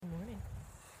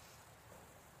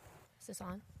Is this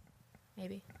on?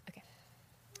 Maybe? Okay.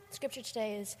 Scripture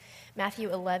today is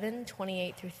Matthew 11,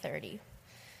 28 through 30.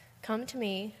 Come to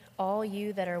me, all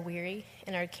you that are weary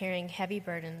and are carrying heavy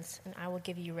burdens, and I will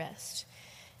give you rest.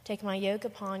 Take my yoke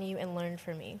upon you and learn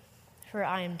from me, for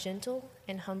I am gentle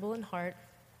and humble in heart,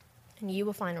 and you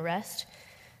will find rest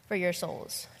for your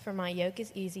souls. For my yoke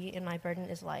is easy and my burden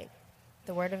is light.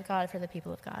 The word of God for the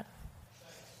people of God.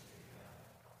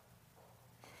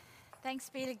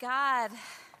 Thanks be to God.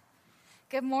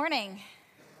 Good morning.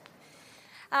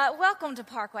 Welcome to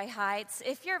Parkway Heights.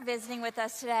 If you're visiting with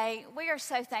us today, we are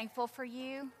so thankful for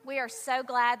you. We are so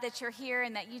glad that you're here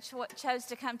and that you chose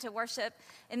to come to worship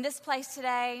in this place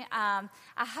today. I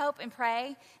hope and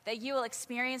pray that you will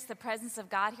experience the presence of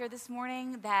God here this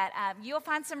morning, that you will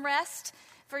find some rest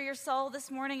for your soul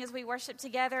this morning as we worship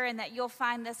together, and that you'll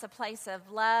find this a place of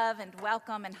love and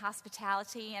welcome and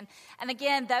hospitality. And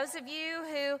again, those of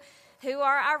you who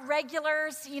are our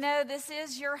regulars, you know, this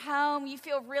is your home. You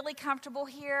feel really comfortable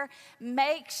here.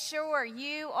 Make sure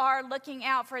you are looking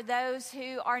out for those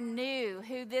who are new,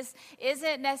 who this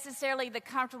isn't necessarily the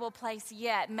comfortable place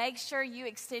yet. Make sure you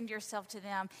extend yourself to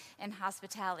them in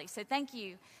hospitality. So thank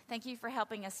you. Thank you for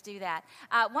helping us do that.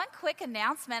 One quick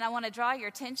announcement I want to draw your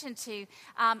attention to.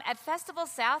 At Festival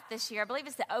South this year, I believe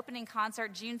it's the opening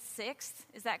concert, June 6th.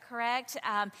 Is that correct?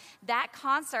 That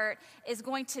concert is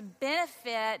going to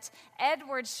benefit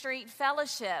Edward Street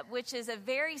Fellowship, which is a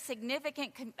very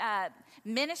significant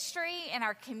ministry in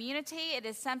our community. It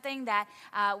is something that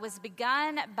was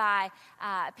begun by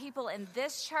people in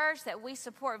this church that we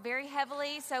support very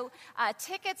heavily. So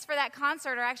tickets for that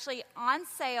concert are actually on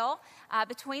sale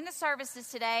between the services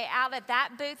today out at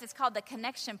that booth. It's called the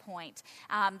Connection Point.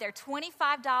 They're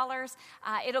 $25.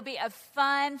 It'll be a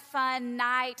fun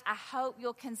night. I hope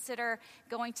you'll consider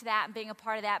going to that and being a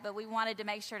part of that, but we wanted to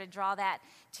make sure to draw that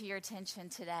to your attention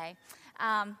today.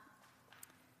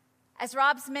 As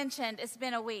Rob's mentioned, it's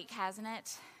been a week, hasn't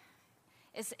it?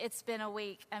 It's been a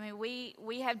week. I mean,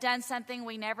 we have done something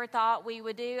we never thought we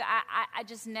would do. I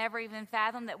just never even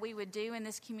fathomed that we would do in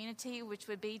this community, which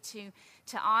would be to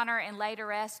honor and lay to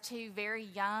rest two very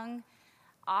young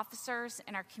officers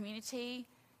in our community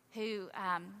who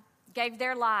gave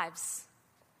their lives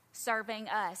serving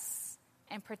us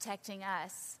and protecting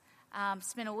us.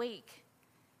 It's been a week.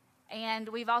 And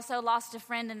we've also lost a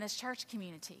friend in this church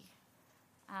community.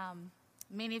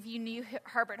 Many of you knew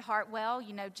Herbert Hartwell.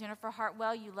 You know Jennifer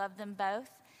Hartwell. You love them both.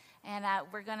 And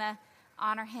we're going to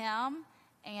honor him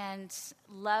and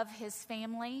love his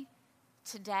family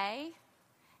today.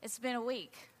 It's been a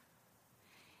week.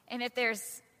 And if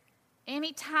there's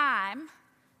any time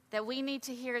that we need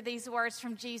to hear these words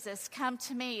from Jesus, come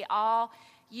to me, all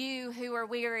you who are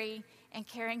weary and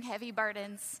carrying heavy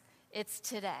burdens, it's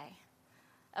today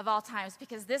of all times,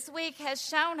 because this week has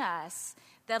shown us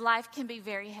that life can be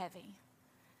very heavy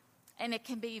and it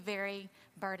can be very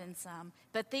burdensome.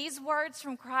 But these words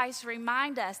from Christ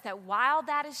remind us that while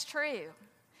that is true,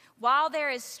 while there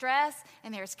is stress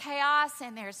and there's chaos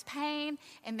and there's pain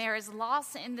and there is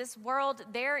loss in this world,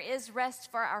 there is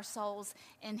rest for our souls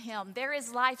in Him. There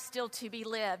is life still to be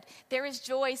lived. There is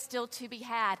joy still to be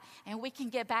had. And we can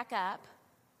get back up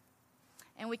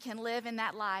and we can live in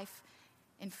that life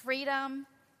in freedom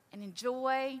and in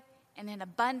joy and in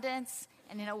abundance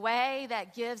and in a way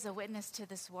that gives a witness to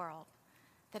this world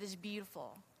that is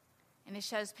beautiful and it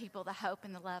shows people the hope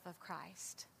and the love of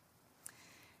Christ.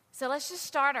 So let's just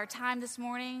start our time this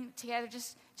morning together,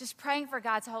 just praying for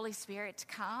God's Holy Spirit to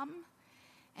come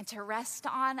and to rest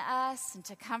on us and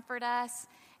to comfort us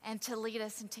and to lead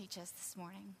us and teach us this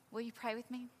morning. Will you pray with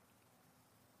me?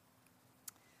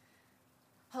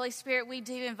 Holy Spirit, we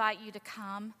do invite you to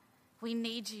come. We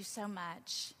need you so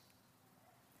much.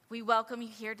 We welcome you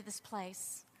here to this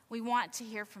place. We want to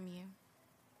hear from you.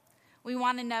 We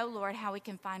want to know, Lord, how we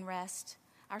can find rest.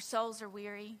 Our souls are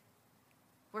weary.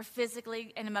 We're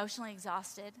physically and emotionally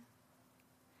exhausted.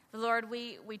 But Lord,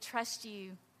 we trust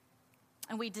you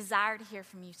and we desire to hear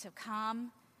from you. So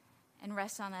come and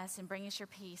rest on us and bring us your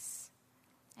peace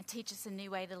and teach us a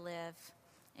new way to live.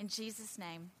 In Jesus'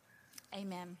 name,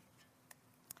 amen.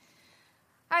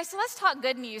 All right, so let's talk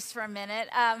good news for a minute.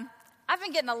 I've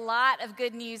been getting a lot of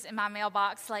good news in my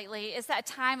mailbox lately. It's that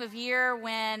time of year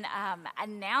when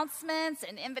announcements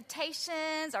and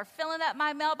invitations are filling up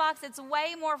my mailbox. It's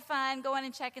way more fun going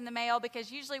and checking the mail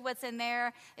because usually what's in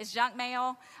there is junk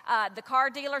mail. The car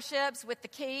dealerships with the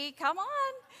key. Come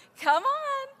on.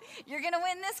 You're going to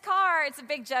win this car. It's a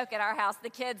big joke at our house. The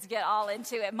kids get all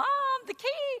into it. Mom, the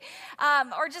key.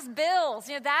 Or just bills.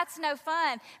 You know, that's no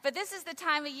fun. But this is the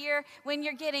time of year when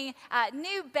you're getting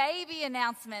new baby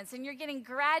announcements and you're getting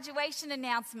graduation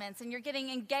announcements, and you're getting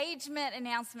engagement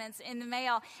announcements in the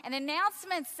mail. And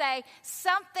announcements say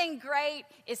something great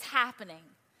is happening.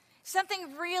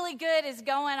 Something really good is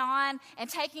going on and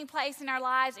taking place in our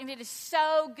lives, and it is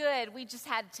so good, we just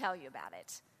had to tell you about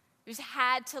it. We just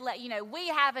had to let you know, we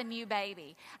have a new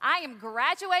baby. I am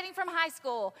graduating from high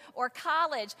school or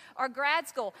college or grad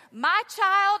school. My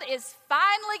child is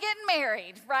finally getting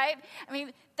married, right? I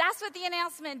mean, that's what the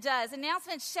announcement does.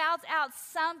 Announcement shouts out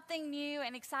something new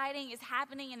and exciting is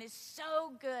happening and is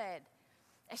so good.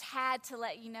 I just had to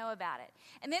let you know about it.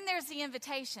 And then there's the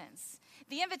invitations.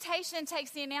 The invitation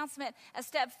takes the announcement a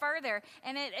step further,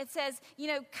 and it says,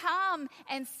 come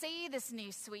and see this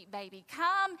new sweet baby.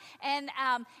 Come and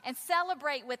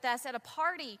celebrate with us at a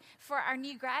party for our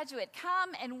new graduate.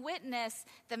 Come and witness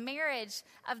the marriage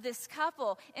of this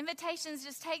couple. Invitations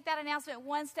just take that announcement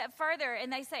one step further,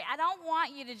 and they say, I don't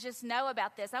want you to just know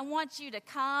about this. I want you to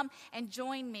come and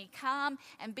join me. Come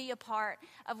and be a part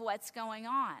of what's going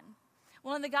on.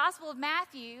 Well, in the Gospel of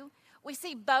Matthew, we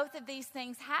see both of these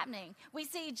things happening. We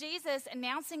see Jesus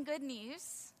announcing good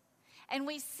news, and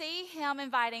we see him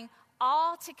inviting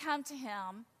all to come to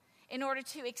him in order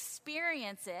to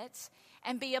experience it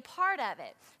and be a part of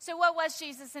it. So what was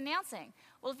Jesus announcing?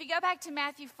 Well, if you go back to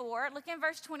Matthew 4, look in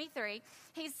verse 23,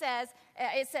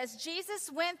 it says,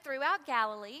 Jesus went throughout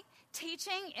Galilee,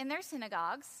 teaching in their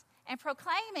synagogues and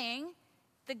proclaiming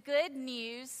the good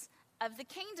news of the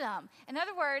kingdom. In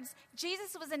other words,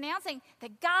 Jesus was announcing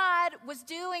that God was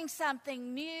doing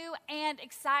something new and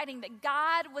exciting, that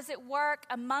God was at work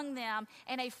among them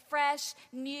in a fresh,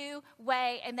 new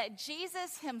way, and that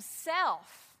Jesus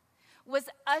himself was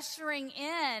ushering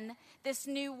in this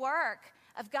new work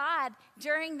of God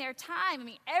during their time. I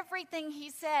mean, everything he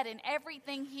said and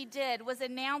everything he did was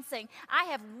announcing, I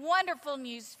have wonderful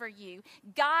news for you.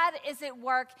 God is at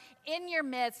work in your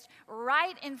midst,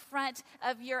 right in front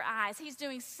of your eyes. He's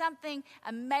doing something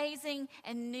amazing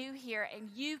and new here, and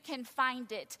you can find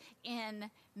it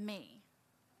in me.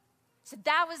 So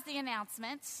that was the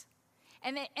announcement.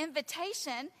 And the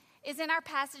invitation is in our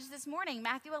passage this morning,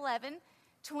 Matthew 11,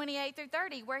 28 through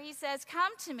 30, where he says,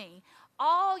 come to me,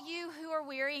 all you who are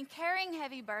weary and carrying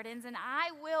heavy burdens, and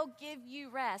I will give you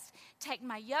rest. Take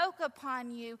my yoke upon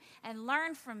you and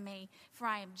learn from me, for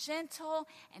I am gentle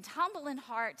and humble in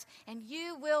heart, and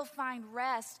you will find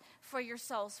rest for your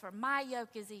souls, for my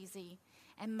yoke is easy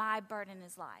and my burden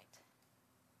is light.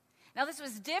 Now, this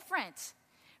was different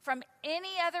from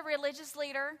any other religious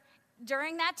leader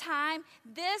during that time.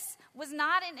 This was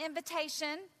not an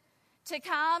invitation to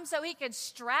come so he could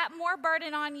strap more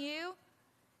burden on you,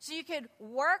 so you could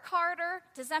work harder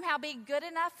to somehow be good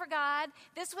enough for God.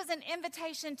 This was an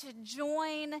invitation to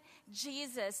join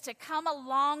Jesus, to come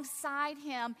alongside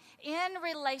him in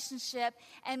relationship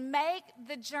and make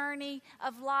the journey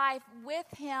of life with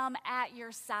him at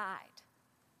your side.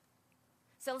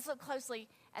 So let's look closely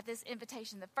at this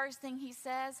invitation. The first thing he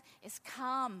says is,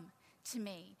 come to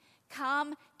me.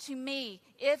 Come to me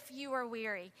if you are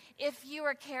weary, if you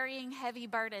are carrying heavy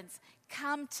burdens.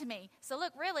 Come to me. So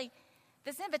look, really,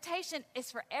 this invitation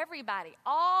is for everybody,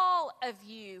 all of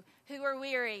you who are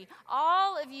weary,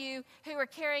 all of you who are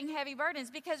carrying heavy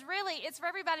burdens, because really it's for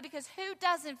everybody, because who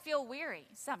doesn't feel weary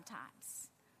sometimes?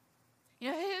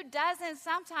 Who doesn't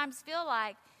sometimes feel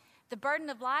like the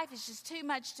burden of life is just too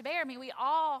much to bear? I mean, we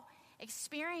all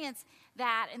experience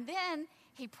that. And then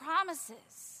he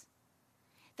promises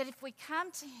that if we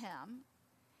come to him,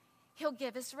 he'll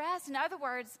give us rest. In other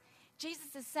words,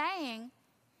 Jesus is saying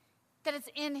that it's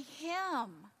in him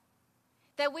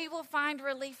that we will find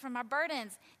relief from our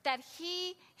burdens, that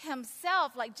he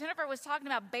himself, like Jennifer was talking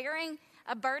about bearing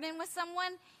a burden with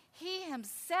someone, he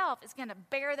himself is going to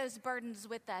bear those burdens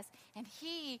with us, and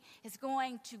he is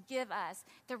going to give us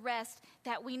the rest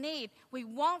that we need. We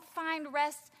won't find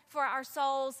rest for our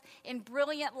souls in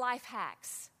brilliant life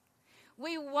hacks.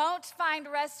 We won't find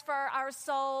rest for our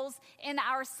souls in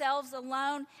ourselves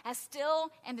alone, as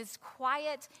still and as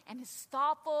quiet and as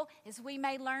thoughtful as we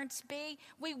may learn to be.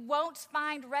 We won't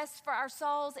find rest for our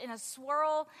souls in a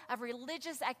swirl of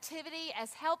religious activity,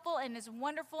 as helpful and as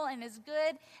wonderful and as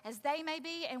good as they may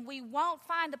be. And we won't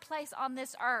find a place on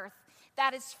this earth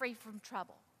that is free from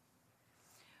trouble.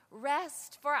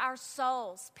 Rest for our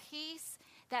souls, peace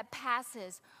that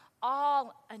passes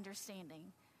all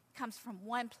understanding, comes from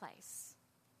one place: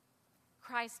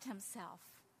 Christ himself.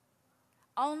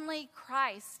 Only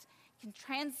Christ can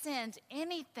transcend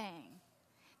anything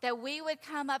that we would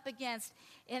come up against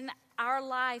in our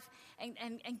life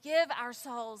and give our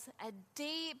souls a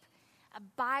deep,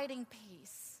 abiding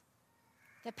peace.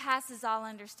 that passes all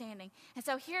understanding. And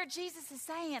so here Jesus is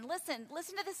saying, listen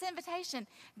to this invitation.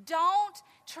 Don't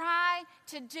try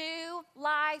to do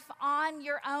life on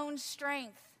your own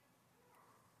strength.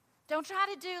 Don't try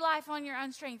to do life on your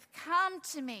own strength. Come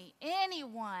to me,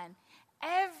 anyone,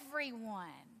 everyone,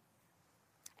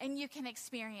 and you can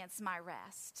experience my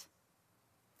rest.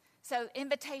 So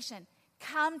invitation,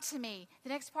 come to me. The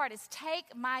next part is take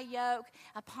my yoke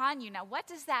upon you. Now, what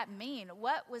does that mean?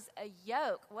 What was a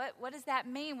yoke? What does that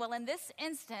mean? Well, in this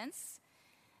instance,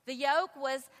 the yoke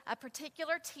was a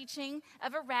particular teaching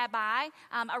of a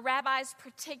rabbi's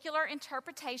particular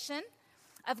interpretation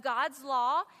of God's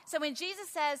law. So when Jesus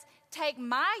says, take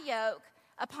my yoke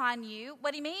upon you,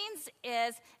 what he means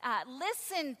is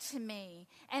listen to me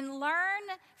and learn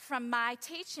from my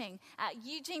teaching.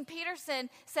 Eugene Peterson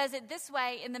says it this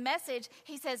way in the Message.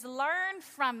 He says, learn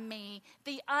from me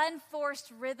the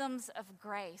unforced rhythms of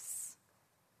grace.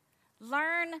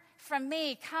 Learn from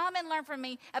me. Come and learn from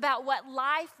me about what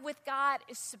life with God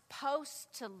is supposed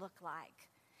to look like.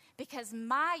 Because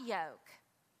my yoke,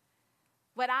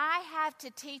 what I have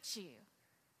to teach you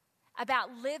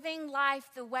about living life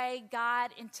the way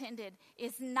God intended,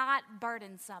 is not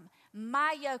burdensome.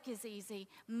 My yoke is easy.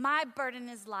 My burden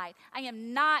is light. I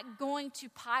am not going to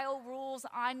pile rules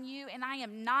on you, and I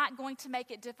am not going to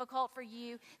make it difficult for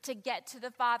you to get to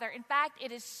the Father. In fact,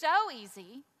 it is so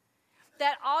easy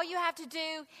that all you have to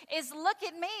do is look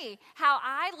at me, how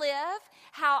I live,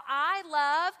 how I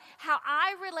love, how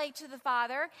I relate to the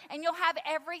Father, and you'll have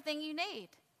everything you need.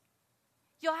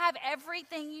 You'll have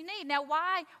everything you need. Now,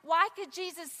 why could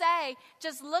Jesus say,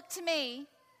 just look to me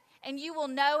and you will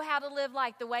know how to live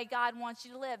like the way God wants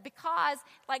you to live? Because,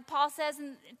 like Paul says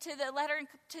to the letter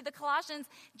to the Colossians,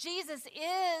 Jesus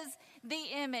is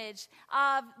the image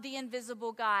of the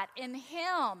invisible God. In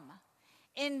him,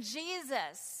 in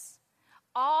Jesus,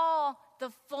 all the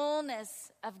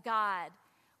fullness of God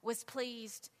was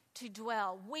pleased to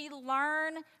dwell. We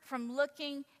learn from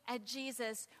looking at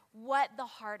Jesus what the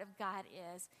heart of God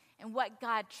is and what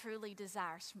God truly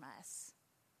desires from us.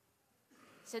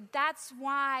 So that's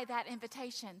why that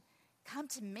invitation, come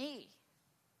to me.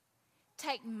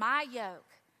 Take my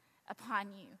yoke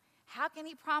upon you. How can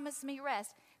he promise me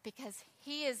rest? Because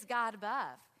he is God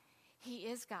above. He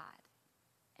is God.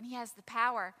 And he has the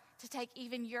power to take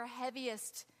even your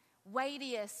heaviest,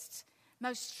 weightiest,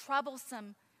 most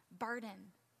troublesome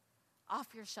burden off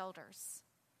your shoulders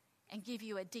and give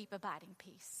you a deep, abiding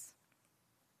peace.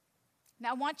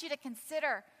 Now, I want you to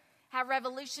consider how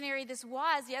revolutionary this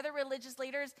was. The other religious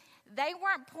leaders, they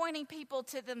weren't pointing people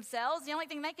to themselves. The only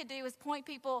thing they could do was point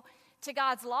people to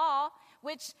God's law,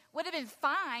 which would have been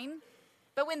fine.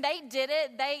 But when they did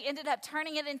it, they ended up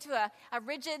turning it into a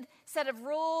rigid set of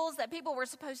rules that people were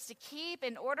supposed to keep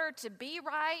in order to be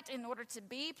right, in order to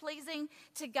be pleasing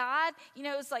to God. You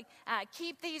know, it's like,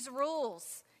 keep these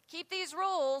rules. Keep these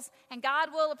rules, and God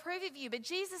will approve of you. But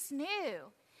Jesus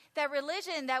knew that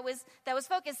religion that was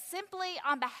focused simply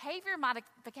on behavior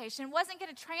modification wasn't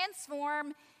going to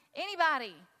transform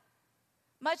anybody,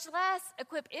 much less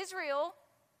equip Israel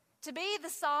to be the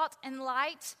salt and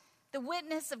light, the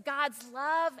witness of God's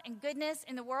love and goodness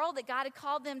in the world that God had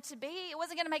called them to be. It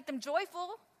wasn't going to make them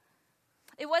joyful.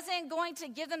 It wasn't going to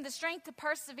give them the strength to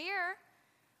persevere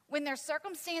when their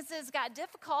circumstances got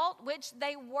difficult, which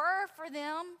they were for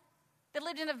them. They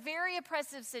lived in a very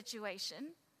oppressive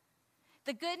situation.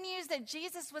 The good news that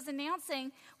Jesus was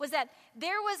announcing was that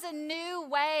there was a new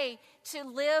way to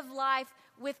live life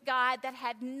with God that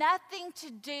had nothing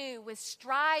to do with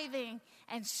striving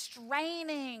and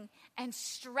straining and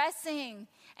stressing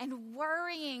and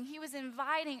worrying. He was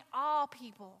inviting all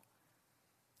people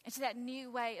into that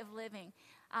new way of living.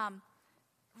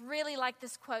 Really like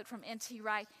this quote from N.T.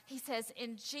 Wright. He says,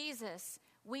 in Jesus,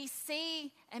 we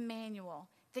see Emmanuel,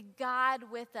 the God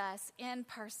with us in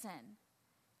person.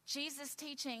 Jesus'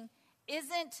 teaching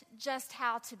isn't just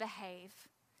how to behave.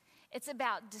 It's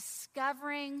about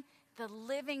discovering the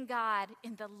living God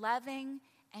in the loving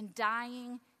and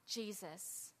dying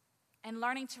Jesus and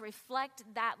learning to reflect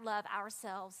that love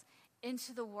ourselves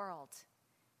into the world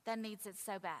that needs it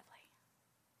so badly.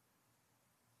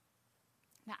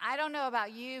 Now, I don't know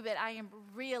about you, but I am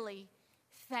really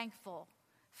thankful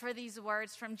for these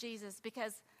words from Jesus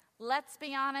because, let's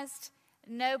be honest,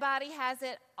 nobody has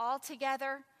it all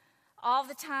together all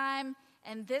the time,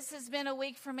 and this has been a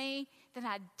week for me that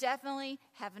I definitely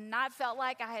have not felt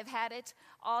like I have had it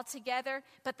all together.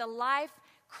 But the life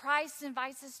Christ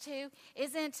invites us to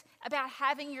isn't about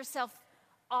having yourself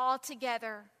all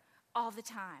together all the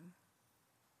time.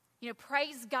 You know,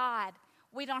 praise God,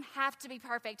 we don't have to be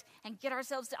perfect and get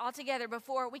ourselves all together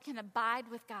before we can abide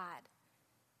with God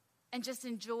and just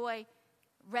enjoy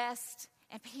rest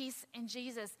and peace in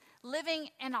Jesus. Living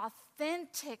an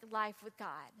authentic life with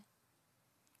God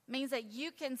means that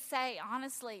you can say,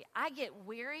 honestly, I get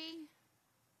weary.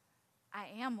 I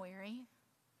am weary.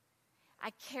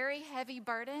 I carry heavy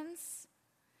burdens,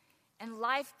 and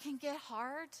life can get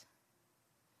hard.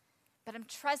 But I'm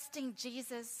trusting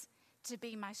Jesus to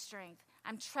be my strength.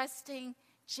 I'm trusting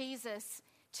Jesus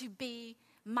to be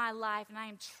my life, and I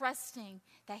am trusting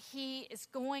that he is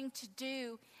going to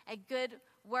do a good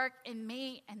work in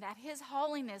me, and that his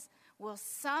holiness will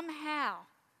somehow,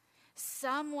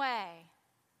 some way,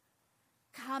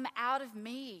 come out of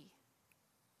me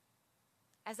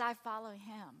as I follow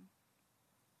him.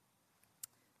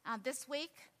 This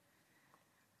week,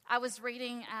 I was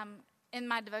reading in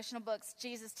my devotional books,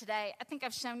 Jesus Today. I think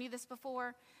I've shown you this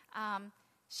before.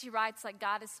 She writes like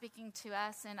God is speaking to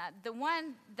us. And the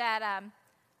one that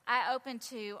I opened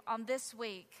to on this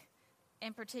week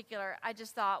in particular, I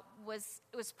just thought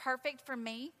it was perfect for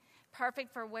me,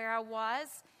 perfect for where I was.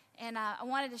 And I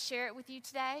wanted to share it with you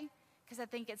today because I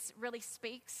think it really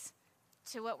speaks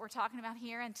to what we're talking about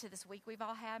here and to this week we've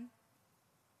all had.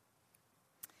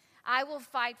 I will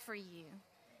fight for you.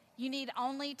 You need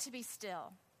only to be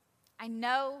still. I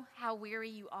know how weary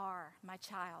you are, my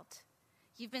child.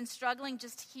 You've been struggling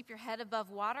just to keep your head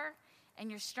above water, and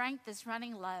your strength is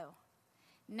running low.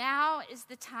 Now is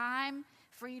the time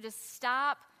for you to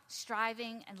stop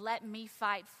striving and let me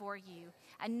fight for you.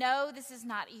 I know this is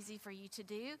not easy for you to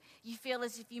do. You feel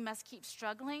as if you must keep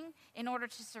struggling in order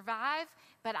to survive,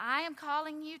 but I am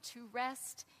calling you to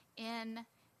rest in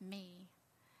me.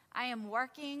 I am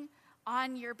working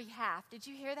on your behalf. Did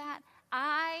you hear that?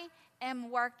 I am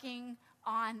working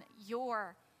on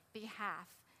your behalf.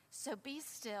 So be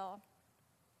still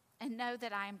and know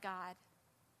that I am God.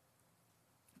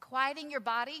 Quieting your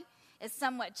body is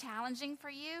somewhat challenging for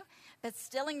you, but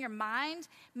stilling your mind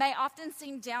may often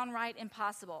seem downright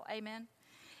impossible. Amen.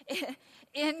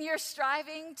 In your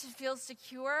striving to feel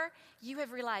secure, you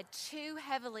have relied too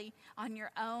heavily on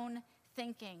your own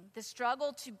thinking. The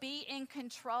struggle to be in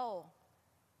control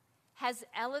has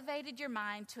elevated your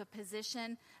mind to a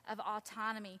position of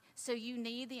autonomy. So you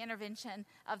need the intervention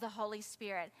of the Holy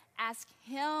Spirit. Ask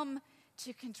him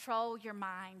to control your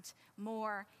mind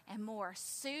more and more,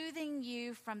 soothing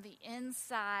you from the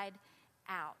inside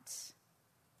out.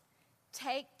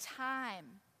 Take time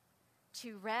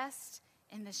to rest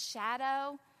in the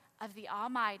shadow of the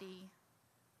Almighty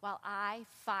while I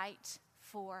fight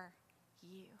for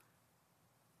you.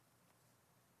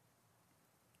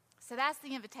 So that's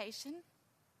the invitation.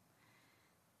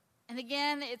 And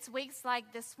again, it's weeks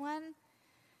like this one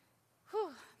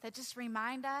that just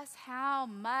remind us how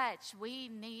much we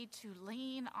need to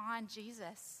lean on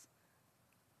Jesus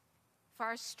for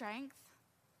our strength,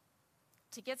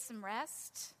 to get some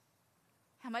rest,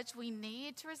 how much we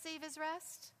need to receive his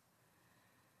rest.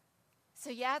 So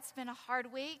yeah, it's been a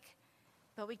hard week,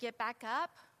 but we get back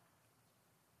up.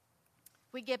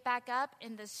 We get back up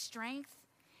in the strength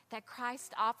that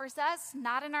Christ offers us,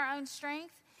 not in our own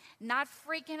strength, not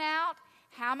freaking out.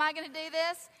 How am I going to do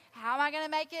this? How am I going to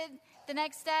make it the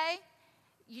next day?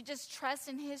 You just trust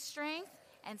in his strength,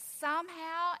 and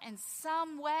somehow, in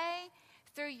some way,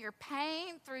 through your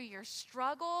pain, through your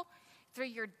struggle, through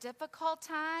your difficult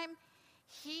time,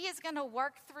 he is going to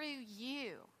work through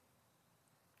you.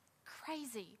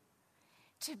 Crazy.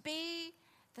 To be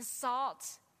the salt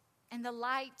and the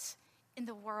light in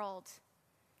the world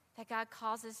that God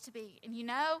calls us to be. And you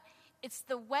know, it's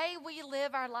the way we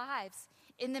live our lives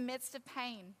in the midst of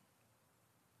pain,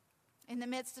 in the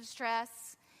midst of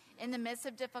stress, in the midst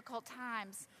of difficult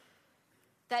times,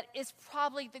 that is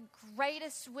probably the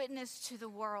greatest witness to the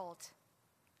world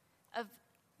of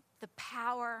the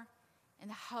power and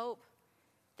the hope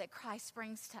that Christ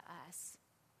brings to us.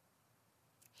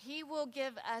 He will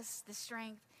give us the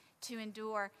strength to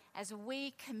endure as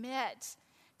we commit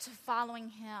to following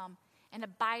him and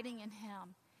abiding in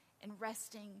him and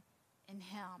resting in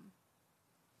him.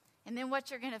 And then what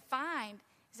you're going to find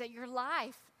is that your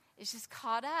life is just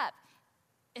caught up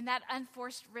in that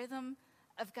unforced rhythm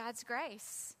of God's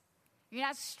grace. You're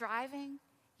not striving,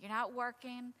 you're not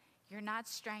working, you're not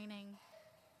straining.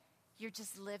 You're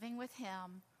just living with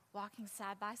him, walking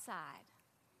side by side,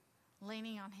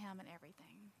 leaning on him in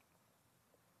everything.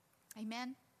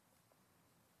 Amen?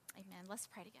 Amen. Let's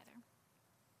pray together.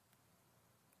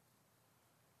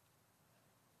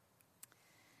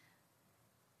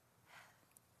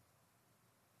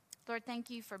 Lord, thank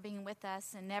you for being with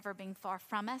us and never being far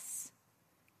from us,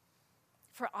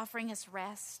 for offering us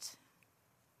rest,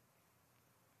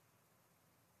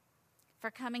 for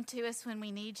coming to us when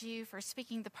we need you, for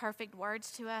speaking the perfect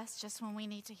words to us just when we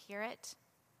need to hear it,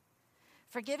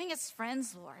 for giving us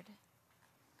friends, Lord,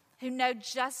 who know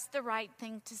just the right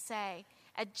thing to say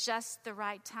at just the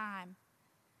right time.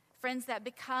 Friends that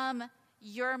become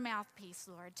your mouthpiece,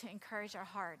 Lord, to encourage our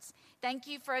hearts. Thank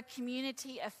you for a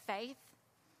community of faith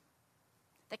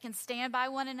that can stand by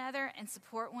one another and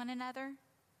support one another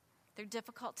through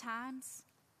difficult times.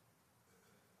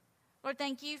 Lord,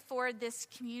 thank you for this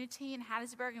community in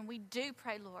Hattiesburg, and we do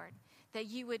pray, Lord, that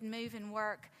you would move and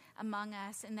work among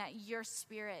us and that your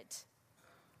Spirit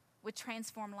would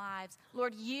transform lives.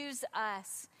 Lord, use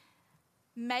us.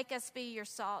 Make us be your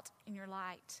salt and your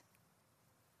light.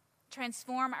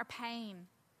 Transform our pain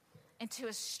into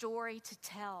a story to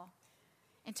tell,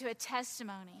 into a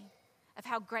testimony of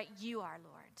how great you are,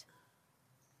 Lord.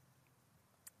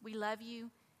 We love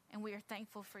you, and we are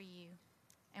thankful for you,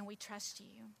 and we trust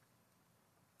you.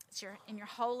 It's in your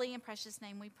holy and precious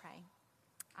name we pray.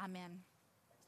 Amen.